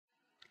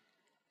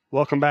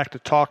Welcome back to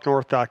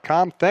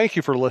talknorth.com. Thank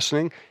you for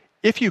listening.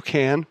 If you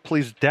can,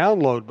 please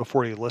download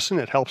before you listen.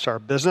 It helps our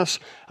business.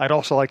 I'd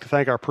also like to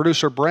thank our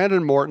producer,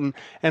 Brandon Morton,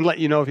 and let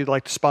you know if you'd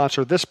like to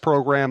sponsor this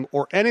program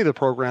or any of the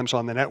programs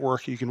on the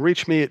network, you can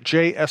reach me at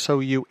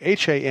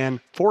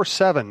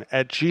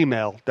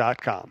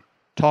jsouhan47@gmail.com.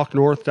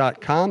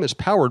 talknorth.com is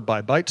powered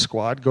by Bite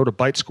Squad. Go to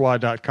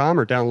bitesquad.com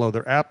or download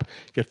their app.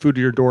 Get food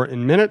to your door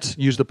in minutes.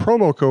 Use the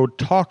promo code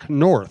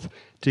TALKNORTH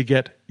to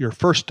get your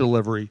first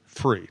delivery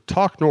free.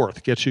 Talk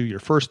North gets you your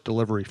first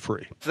delivery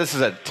free. This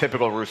is a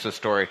typical Russo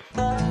story.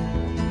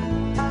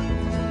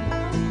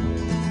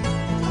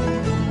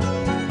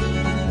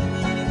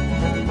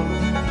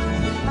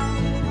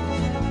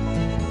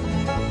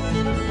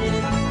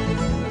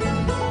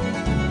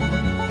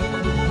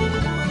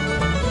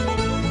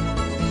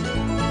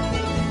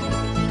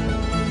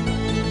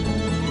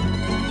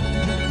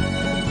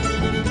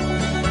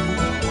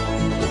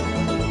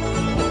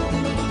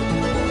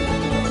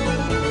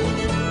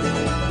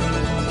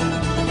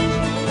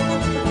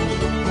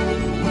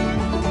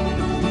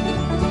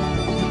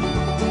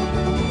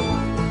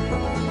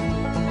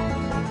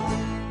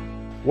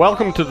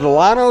 Welcome to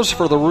Delano's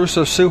for the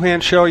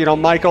Russo-Souhan Show. You know,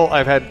 Michael,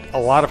 I've had a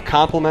lot of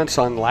compliments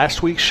on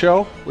last week's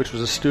show, which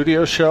was a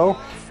studio show,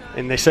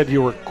 and they said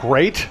you were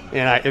great,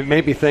 and it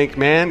made me think,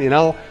 man, you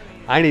know,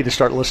 I need to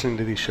start listening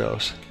to these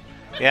shows.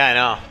 Yeah, I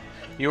know.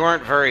 You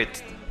weren't very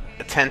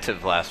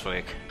attentive last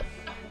week.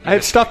 I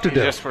had stuff to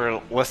do. You just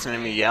were listening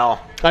to me yell.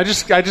 I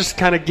just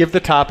kind of give the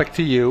topic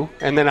to you,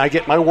 and then I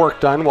get my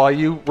work done while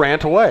you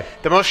rant away.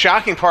 The most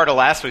shocking part of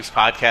last week's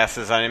podcast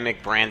is I didn't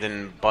make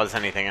Brandon buzz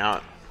anything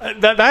out.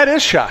 That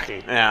is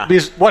shocking. Yeah.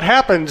 Because what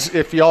happens,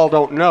 if y'all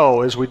don't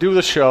know, is we do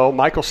the show.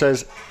 Michael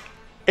says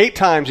 8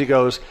 times, he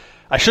goes,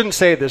 I shouldn't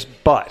say this,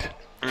 but.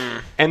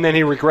 And then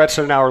he regrets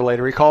it an hour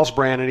later. He calls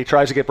Brandon. He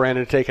tries to get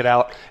Brandon to take it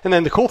out. And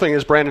then the cool thing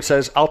is Brandon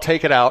says, I'll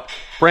take it out.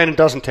 Brandon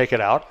doesn't take it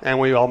out, and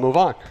we all move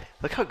on.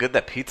 Look how good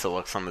that pizza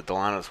looks on the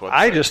Delano's website.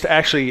 I just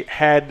actually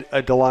had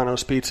a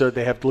Delano's pizza.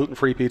 They have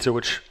gluten-free pizza,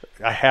 which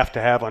I have to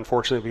have,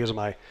 unfortunately, because of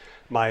my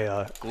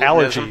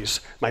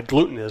allergies, my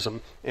glutenism,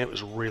 and it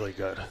was really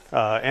good.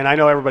 And I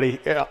know everybody,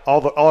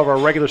 all of our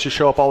regulars who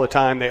show up all the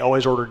time, they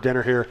always order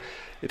dinner here.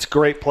 It's a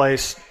great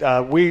place.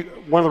 One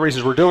of the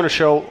reasons we're doing a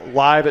show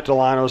live at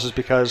Delano's is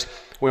because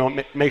we want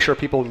to make sure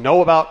people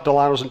know about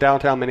Delano's in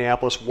downtown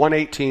Minneapolis,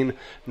 118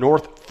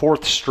 North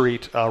 4th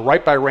Street,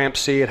 right by Ramp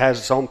C. It has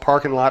its own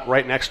parking lot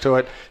right next to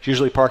it. It's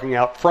usually parking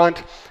out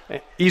front.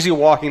 Easy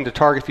walking to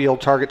Target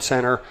Field, Target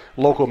Center,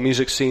 local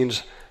music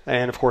scenes.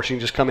 And, of course, you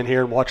can just come in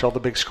here and watch all the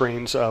big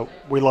screens.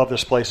 We love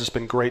this place. It's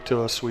been great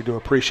to us. We do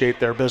appreciate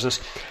their business.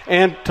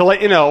 And to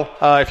let you know,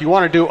 if you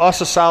want to do us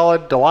a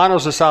solid,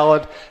 Delano's a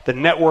solid, the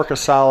network a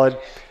solid,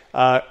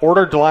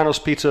 order Delano's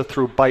Pizza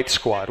through Bite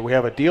Squad. We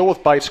have a deal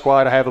with Bite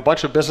Squad. I have a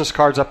bunch of business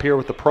cards up here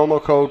with the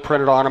promo code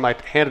printed on them. I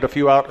handed a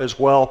few out as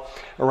well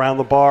around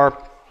the bar.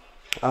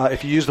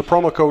 If you use the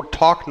promo code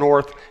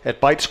TALKNORTH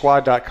at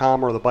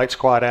bitesquad.com or the Bite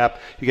Squad app,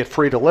 you get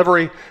free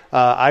delivery.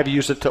 I've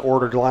used it to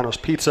order Delano's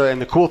Pizza,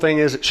 and the cool thing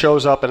is it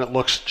shows up and it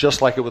looks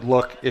just like it would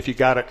look if you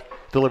got it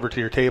delivered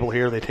to your table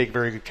here. They take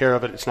very good care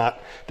of it.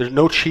 There's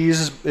no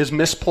cheese is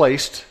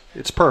misplaced.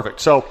 It's perfect.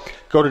 So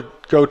go to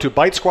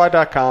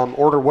bitesquad.com,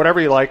 order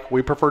whatever you like.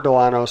 We prefer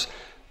Delano's.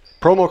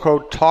 Promo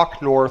code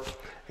TALKNORTH.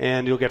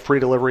 And you'll get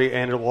free delivery,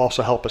 and it will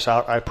also help us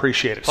out. I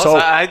appreciate it. Plus, so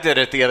I did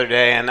it the other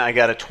day, and I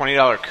got a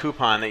 $20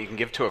 coupon that you can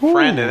give to a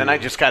friend, and then I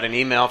just got an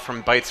email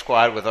from Bite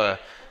Squad with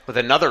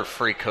another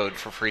free code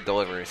for free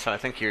delivery. So I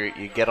think you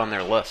get on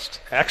their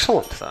list.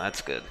 Excellent. So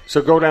that's good.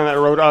 So go down that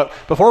road.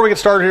 Before we get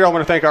started here, I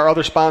want to thank our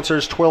other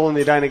sponsors, Twill and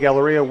the Edina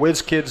Galleria,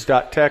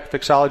 WizKids.tech,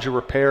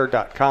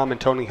 FixologyRepair.com, and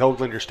Tony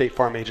Hoagland, your State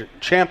Farm agent in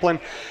Champlin.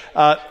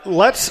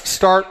 Let's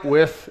start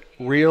with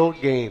real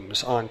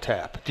games on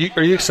tap.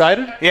 Are you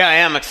excited? Yeah, I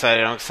am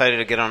excited. I'm excited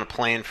to get on a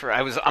plane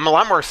I'm a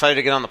lot more excited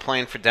to get on the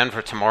plane for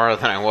Denver tomorrow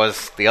than I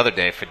was the other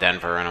day for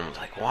Denver, and I'm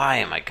like, why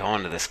am I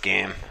going to this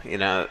game? You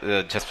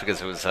know, just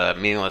because it was a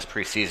meaningless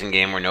preseason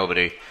game where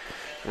nobody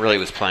really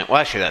was playing. Well,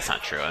 actually, that's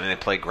not true. I mean, they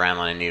played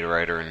Granlund and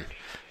Niederreiter and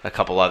a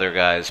couple other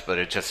guys, but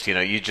it just,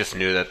 you just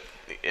knew that.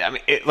 I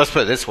mean, let's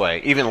put it this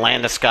way. Even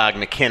Landeskog,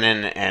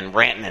 McKinnon, and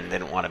Rantanen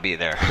didn't want to be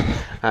there.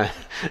 I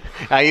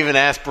even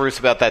asked Bruce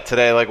about that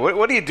today. Like,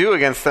 what do you do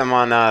against them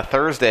on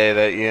Thursday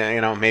that,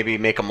 you know, maybe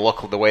make them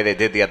look the way they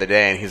did the other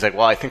day? And he's like,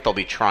 well, I think they'll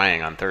be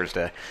trying on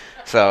Thursday.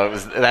 So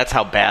that's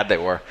how bad they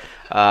were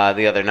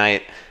the other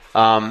night.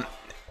 But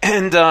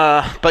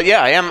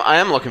yeah, I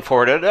am looking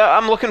forward to it.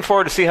 I'm looking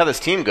forward to see how this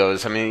team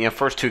goes. I mean,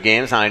 first 2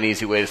 games, not an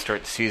easy way to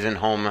start the season.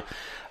 Home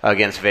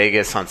against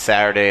Vegas on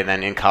Saturday, and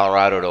then in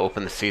Colorado to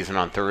open the season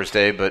on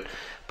Thursday. But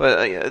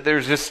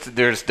there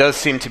does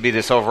seem to be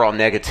this overall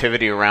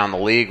negativity around the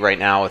league right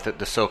now with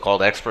the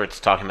so-called experts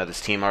talking about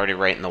this team already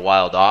writing the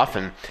Wild off.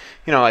 And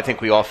I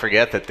think we all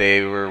forget that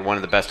they were one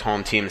of the best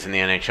home teams in the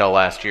NHL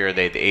last year.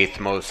 They had the 8th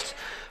most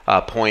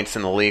points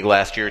in the league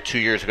last year. 2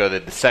 years ago, they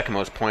had the 2nd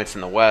most points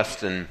in the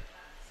West, and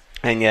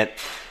yet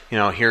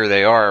here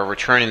they are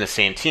returning the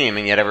same team,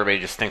 and yet everybody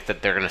just thinks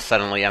that they're going to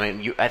suddenly. I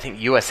mean, I think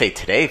USA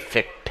Today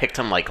picked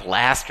them like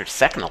last or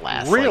second to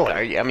last.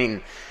 Really? I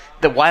mean,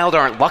 the Wild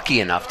aren't lucky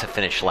enough to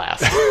finish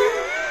last.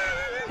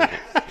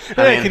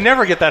 They can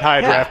never get that high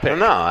a draft pick.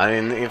 No, I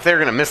mean, if they're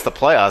going to miss the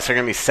playoffs, they're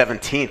going to be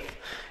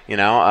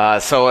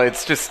 17th. So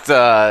it's just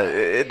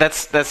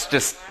that's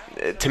just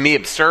to me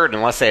absurd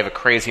unless they have a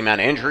crazy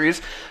amount of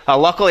injuries.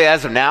 Luckily,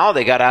 as of now,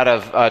 they got out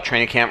of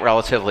training camp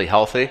relatively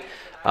healthy.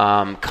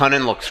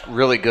 Cunnin looks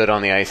really good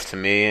on the ice to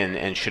me,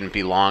 and shouldn't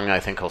be long. I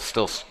think he'll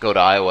still go to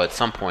Iowa at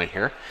some point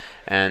here.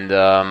 And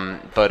I'm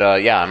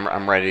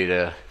ready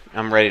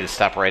to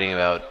stop writing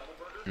about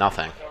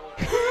nothing.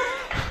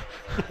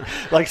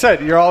 Like I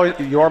said,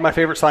 you are my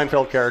favorite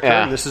Seinfeld character,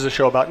 and this is a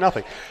show about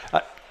nothing.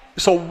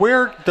 So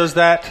where does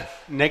that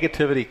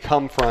negativity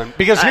come from?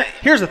 Because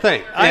here's the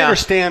thing: I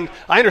understand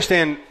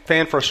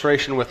fan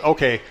frustration with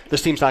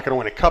this team's not going to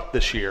win a cup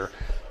this year,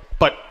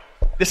 but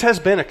this has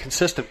been a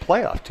consistent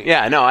playoff team.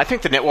 Yeah, no, I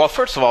think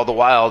first of all, the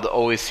Wild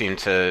always seem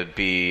to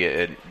be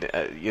a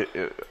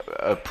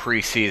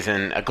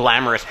preseason, a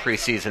glamorous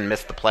preseason,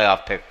 missed the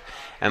playoff pick.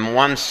 And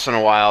once in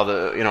a while,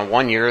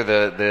 1 year,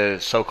 the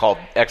so-called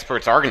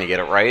experts are going to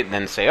get it right and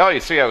then say, oh, you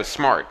see, I was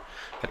smart.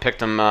 I picked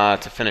them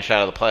to finish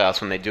out of the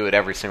playoffs when they do it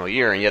every single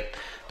year. And yet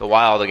the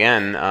Wild,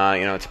 again,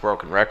 it's a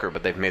broken record,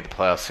 but they've made the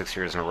playoffs 6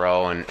 years in a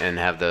row and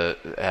have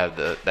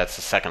that's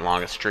the second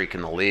longest streak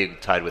in the league,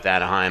 tied with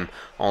Anaheim,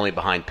 only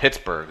behind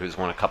Pittsburgh, who's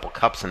won a couple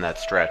cups in that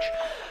stretch.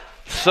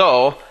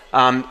 So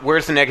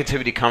where's the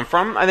negativity come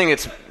from? I think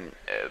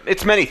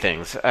it's many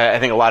things. I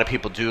think a lot of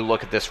people do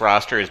look at this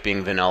roster as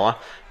being vanilla.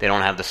 They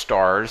don't have the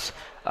stars.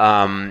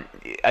 I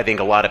think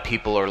a lot of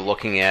people are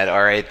looking at,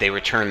 all right, they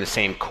return the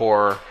same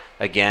core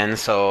again,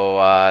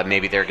 so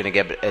maybe they're going to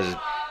get as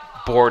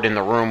bored in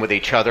the room with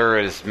each other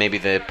as maybe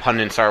the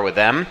pundits are with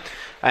them.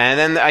 And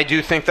then I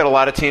do think that a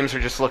lot of teams are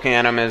just looking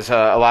at them as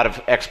a lot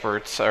of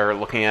experts are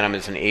looking at them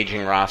as an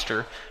aging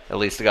roster, at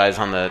least the guys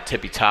on the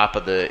tippy top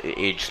of the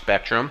age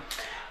spectrum.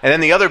 And then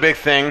the other big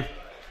thing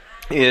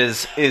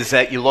is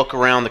that you look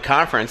around the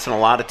conference and a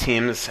lot of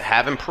teams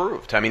have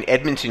improved. I mean,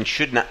 Edmonton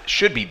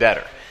should be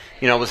better.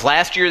 Was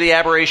last year the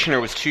aberration,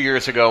 or was 2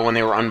 years ago when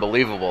they were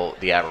unbelievable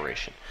the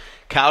aberration?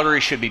 Calgary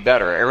should be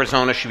better.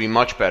 Arizona should be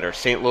much better.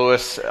 St.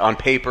 Louis, on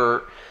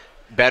paper,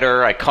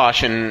 better. I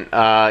caution,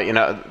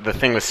 the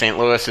thing with St.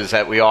 Louis is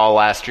that we all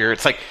last year,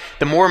 it's like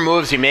the more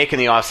moves you make in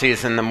the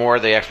offseason, the more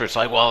the experts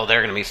are like, well,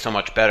 they're going to be so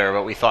much better.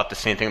 But we thought the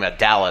same thing about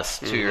Dallas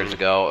 2 years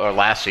ago, or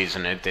last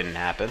season. It didn't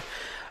happen.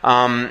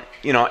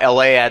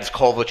 LA adds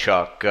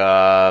Kovalchuk.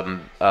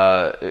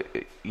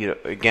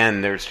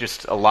 Again, there's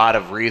just a lot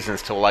of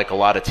reasons to like a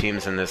lot of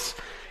teams in this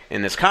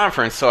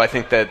conference. So I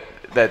think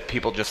that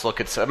people just look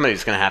at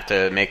somebody's going to have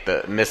to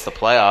miss the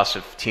playoffs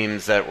if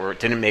teams that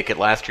didn't make it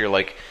last year,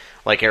 like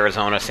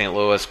Arizona, St.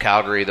 Louis,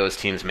 Calgary, those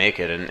teams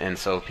make it, and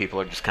so people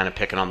are just kind of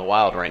picking on the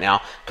Wild right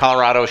now.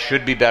 Colorado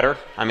should be better.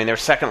 I mean, their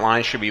second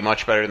line should be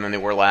much better than they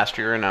were last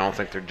year, and I don't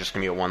think they're just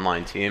going to be a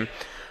one-line team.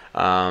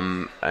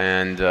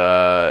 And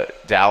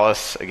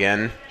Dallas,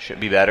 again, should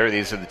be better.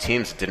 These are the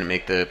teams that didn't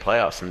make the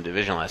playoffs in the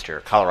division last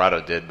year.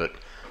 Colorado did, but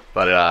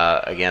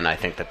again, I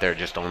think that they're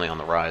just only on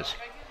the rise.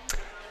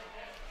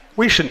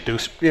 We shouldn't do,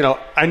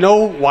 I know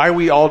why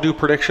we all do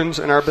predictions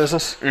in our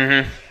business.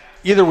 Mm-hmm.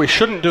 Either we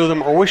shouldn't do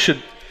them or we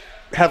should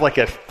have like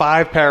a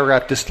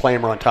 5-paragraph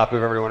disclaimer on top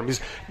of everyone,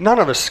 because none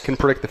of us can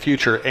predict the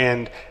future.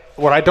 And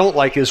what I don't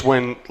like is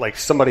when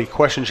somebody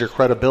questions your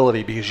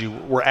credibility because you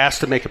were asked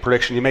to make a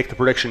prediction. You make the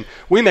prediction.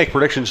 We make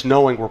predictions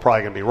knowing we're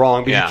probably going to be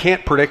wrong because you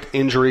can't predict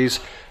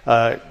injuries,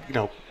 the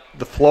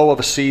flow of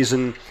a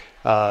season,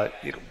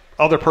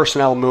 other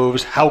personnel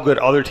moves, how good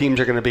other teams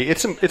are going to be.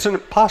 It's an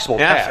impossible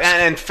task.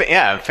 And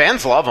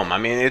fans love them. I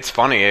mean, it's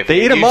funny.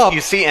 They eat them up.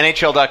 You see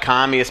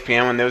NHL.com,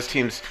 ESPN, when those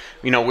teams,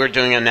 we're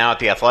doing it now at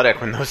The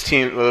Athletic, when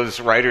those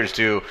writers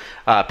do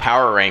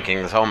power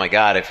rankings, oh my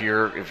God, if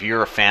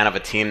you're a fan of a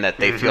team that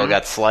they feel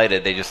got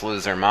slighted, they just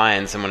lose their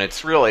minds. And when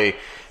it's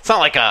not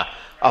like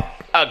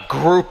a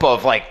group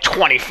of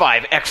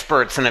 25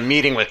 experts in a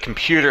meeting with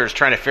computers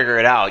trying to figure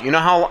it out. You know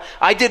how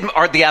I did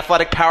The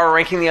Athletic power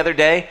ranking the other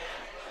day?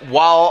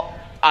 While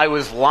I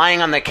was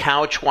lying on the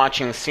couch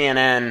watching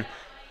CNN,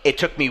 it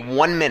took me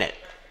 1 minute.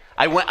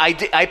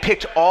 I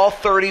picked all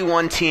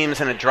 31 teams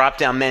in a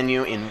drop-down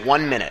menu in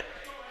 1 minute.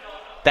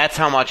 That's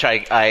how much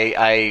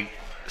I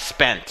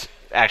spent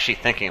actually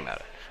thinking about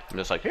it. I'm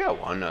just like,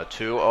 1,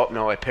 2. Oh,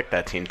 no, I picked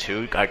that team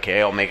 2.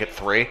 Okay, I'll make it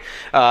 3.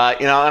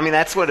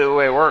 That's the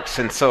way it works.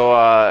 And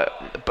so,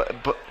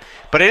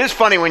 but it is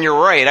funny when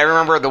you're right. I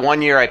remember the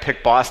 1 year I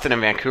picked Boston and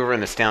Vancouver in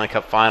the Stanley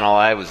Cup Final.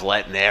 I was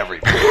letting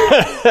everybody.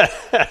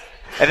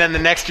 And then the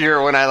next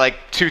year when I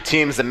 2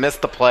 teams that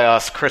missed the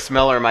playoffs, Chris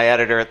Miller, my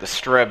editor at the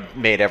Strib,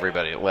 let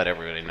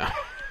everybody know.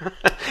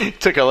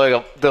 Took a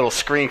little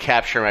screen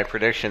capture of my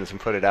predictions and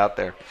put it out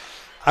there.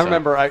 I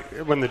remember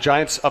when the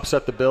Giants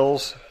upset the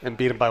Bills and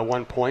beat them by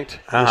 1 point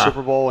in the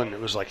Super Bowl, and it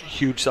was a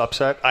huge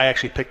upset. I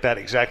actually picked that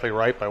exactly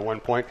right by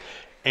 1 point.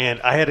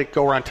 And I had to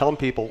go around telling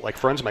people,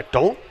 friends of mine,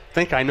 don't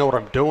think I know what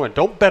I'm doing.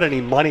 Don't bet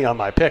any money on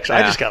my picks.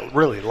 I just got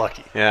really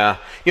lucky. Yeah.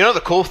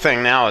 The cool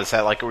thing now is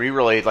that we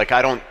really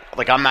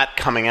I'm not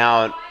coming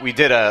out. We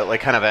did a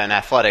kind of an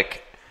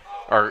athletic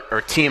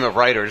our team of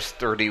writers,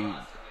 30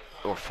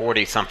 or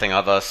 40 something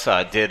of us,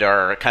 did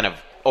our kind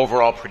of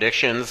overall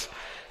predictions,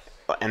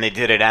 and they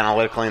did it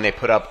analytically and they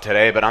put up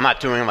today. But I'm not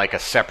doing a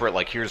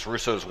separate here's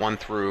Russo's 1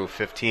 through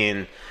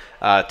 15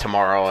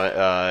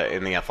 tomorrow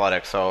in the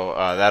athletic. So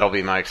that'll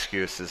be my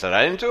excuse, is that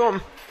I didn't do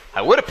them.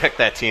 I would have picked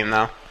that team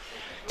though.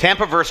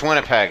 Tampa versus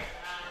Winnipeg.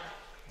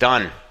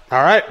 Done.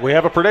 All right, we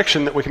have a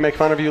prediction that we can make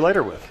fun of you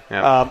later with.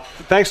 Yep.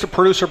 Thanks to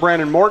producer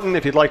Brandon Morton.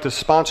 If you'd like to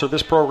sponsor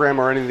this program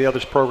or any of the other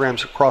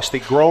programs across the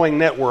growing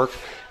network,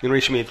 you can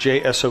reach me at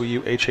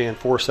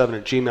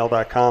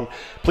jsouhan47@gmail.com.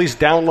 Please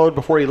download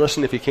before you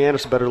listen if you can.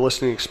 It's a better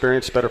listening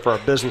experience, better for our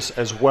business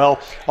as well.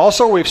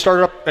 Also, we've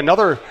started up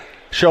another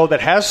show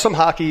that has some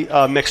hockey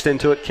mixed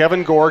into it.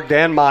 Kevin Gorg,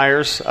 Dan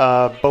Myers,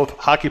 both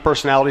hockey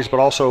personalities, but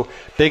also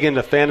big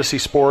into fantasy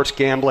sports,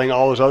 gambling,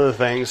 all those other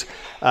things,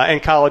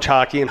 and college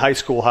hockey and high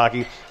school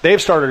hockey. They've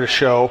started a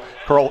show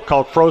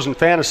called Frozen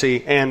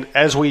Fantasy, and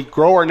as we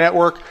grow our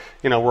network,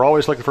 we're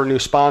always looking for new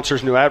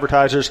sponsors, new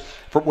advertisers.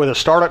 With a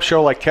startup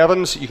show like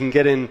Kevin's, you can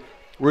get in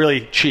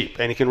really cheap,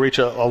 and he can reach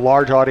a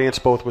large audience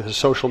both with his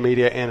social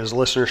media and his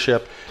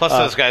listenership. Plus,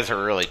 those guys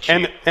are really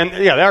cheap. And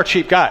yeah, they are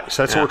cheap guys.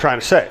 That's what we're trying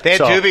to say. They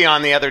had Doobie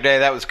on the other day.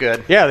 That was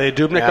good. Yeah, they had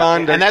Dubnik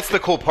on. And that's the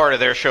cool part of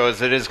their show,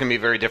 is it is going to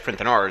be very different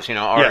than ours.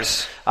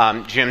 Ours,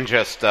 yes. Jim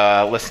just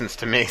listens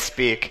to me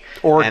speak,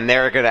 and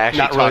they're going to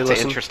actually talk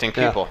to interesting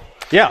people.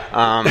 Yeah.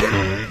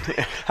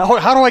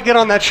 How do I get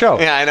on that show?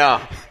 Yeah, I know.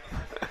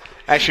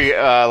 Actually,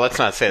 let's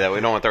not say that. We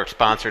don't want their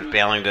sponsors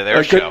bailing to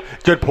their show.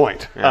 Good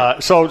point. Yeah.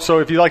 So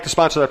if you'd like to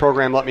sponsor that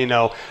program, let me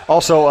know.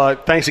 Also,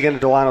 thanks again to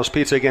Delano's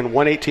Pizza. Again,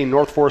 118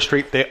 North 4th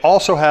Street. They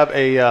also have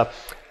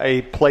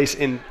a place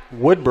in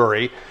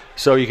Woodbury,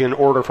 so you can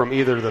order from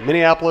either the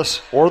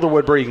Minneapolis or the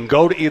Woodbury. You can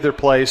go to either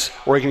place,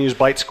 or you can use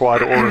Bite Squad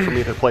to order from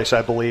either place,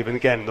 I believe. And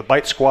again, the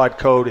Bite Squad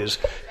code is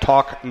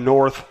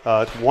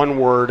TalkNorth, one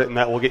word, and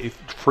that will get you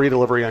free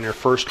delivery on your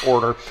first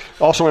order.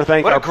 Also want to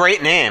thank a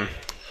great name.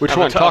 Which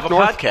one? Talk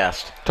North?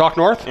 Podcast. Talk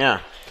North?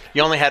 Yeah.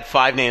 You only had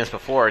 5 names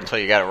before until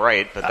you got it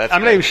right, but that's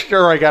I'm not even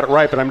sure I got it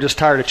right, but I'm just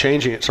tired of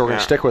changing it, so we're going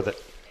to stick with it.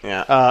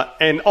 Yeah.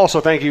 And also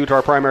thank you to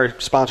our primary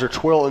sponsor,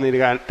 Twill, in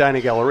the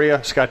Dining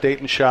Galleria, Scott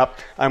Dayton's shop.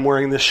 I'm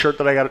wearing this shirt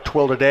that I got at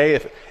Twill today.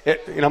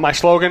 My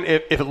slogan,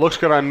 if it looks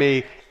good on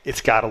me,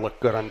 it's got to look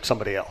good on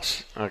somebody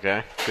else.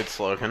 Okay. Good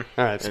slogan.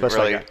 All right.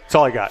 That's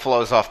all I got.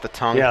 Flows off the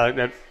tongue.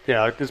 Yeah.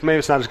 Maybe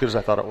it's not as good as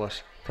I thought it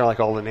was. Kind of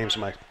like all the names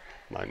of my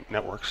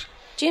networks.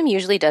 Jim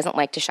usually doesn't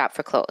like to shop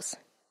for clothes.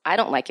 I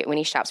don't like it when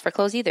he shops for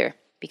clothes either,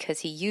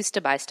 because he used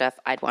to buy stuff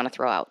I'd want to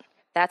throw out.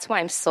 That's why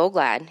I'm so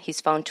glad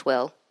he's found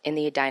Twill in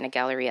the Edina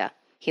Galleria.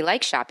 He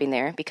likes shopping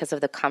there because of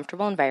the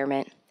comfortable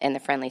environment and the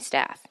friendly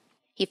staff.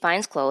 He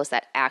finds clothes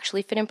that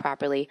actually fit him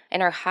properly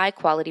and are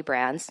high-quality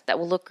brands that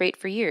will look great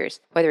for years,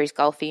 whether he's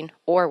golfing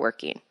or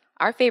working.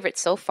 Our favorites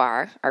so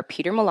far are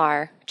Peter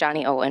Millar,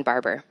 Johnny O, and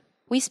Barber.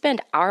 We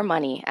spend our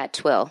money at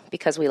Twill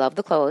because we love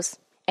the clothes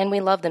and we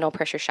love the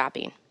no-pressure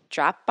shopping.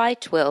 Drop by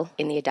Twill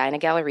in the Edina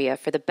Galleria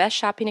for the best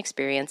shopping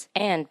experience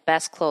and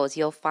best clothes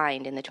you'll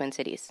find in the Twin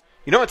Cities.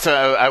 It's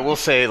I will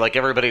say,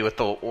 everybody with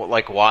the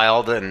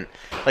Wild and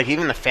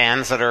even the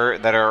fans that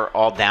are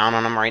all down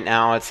on them right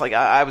now. It's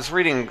I was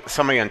reading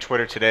somebody on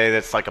Twitter today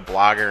that's a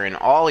blogger, and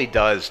all he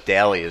does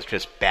daily is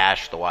just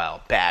bash the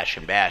Wild, bash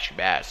and bash and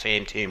bash,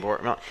 same team.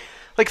 Look,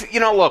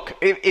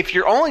 if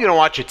you're only going to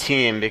watch a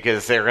team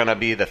because they're going to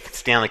be the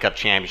Stanley Cup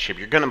championship,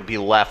 you're going to be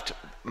left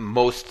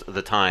most of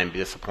the time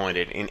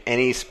disappointed in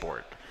any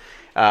sport.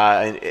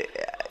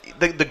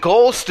 The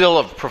goal still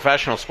of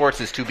professional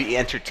sports is to be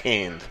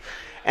entertained.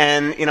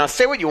 And,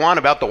 say what you want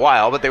about the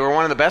Wild, but they were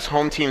one of the best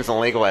home teams in the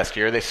league last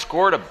year. They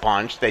scored a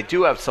bunch. They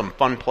do have some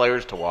fun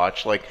players to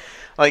watch. Let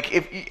them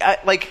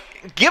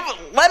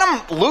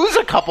lose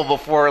a couple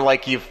before,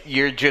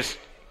 you're just,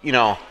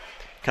 can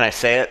I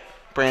say it,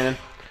 Brandon?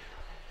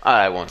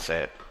 I won't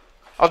say it.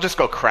 I'll just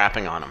go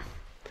crapping on them.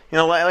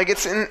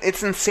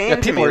 It's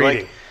insane to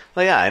me.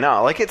 Yeah, I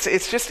know. It's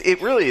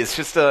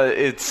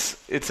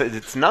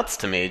nuts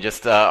to me.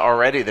 Just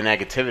already the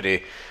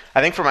negativity. I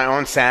think for my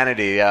own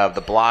sanity,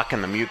 the block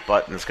and the mute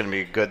button is going to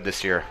be good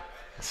this year.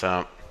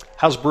 So,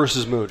 how's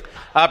Bruce's mood?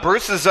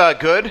 Bruce is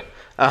good.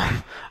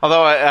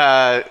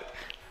 Although,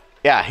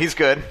 he's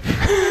good.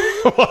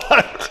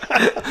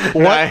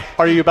 What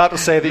are you about to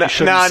say that you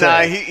shouldn't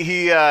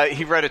say? No.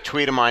 He read a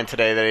tweet of mine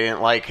today that he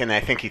didn't like, and I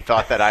think he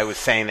thought that I was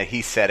saying that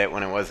he said it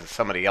when it wasn't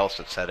somebody else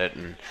that said it,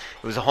 and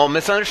it was a whole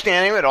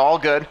misunderstanding. But all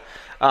good.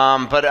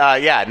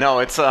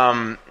 It's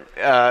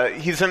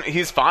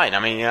he's fine. I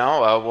mean,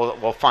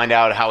 we'll find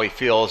out how he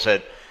feels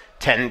at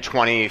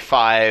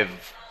 10:25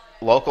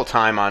 local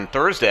time on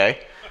Thursday.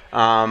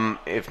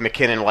 If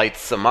McKinnon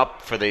lights him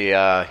up for the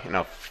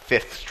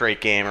 5th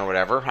straight game or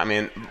whatever. I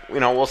mean,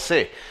 we'll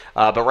see.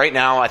 But right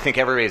now, I think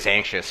everybody's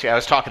anxious. I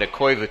was talking to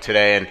Koivu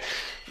today, and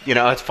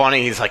it's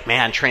funny. He's like,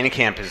 man, training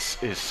camp is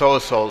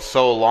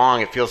so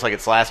long. It feels like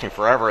it's lasting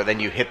forever.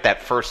 Then you hit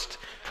that first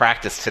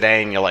practice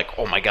today and you're like,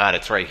 oh my God,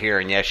 it's right here.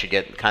 And yes, you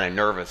get kind of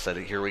nervous that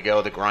here we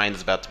go, the grind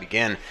is about to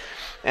begin.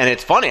 And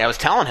it's funny, I was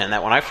telling him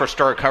that when I first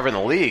started covering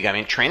the league, I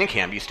mean, training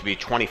camp used to be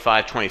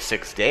 25,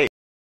 26 days.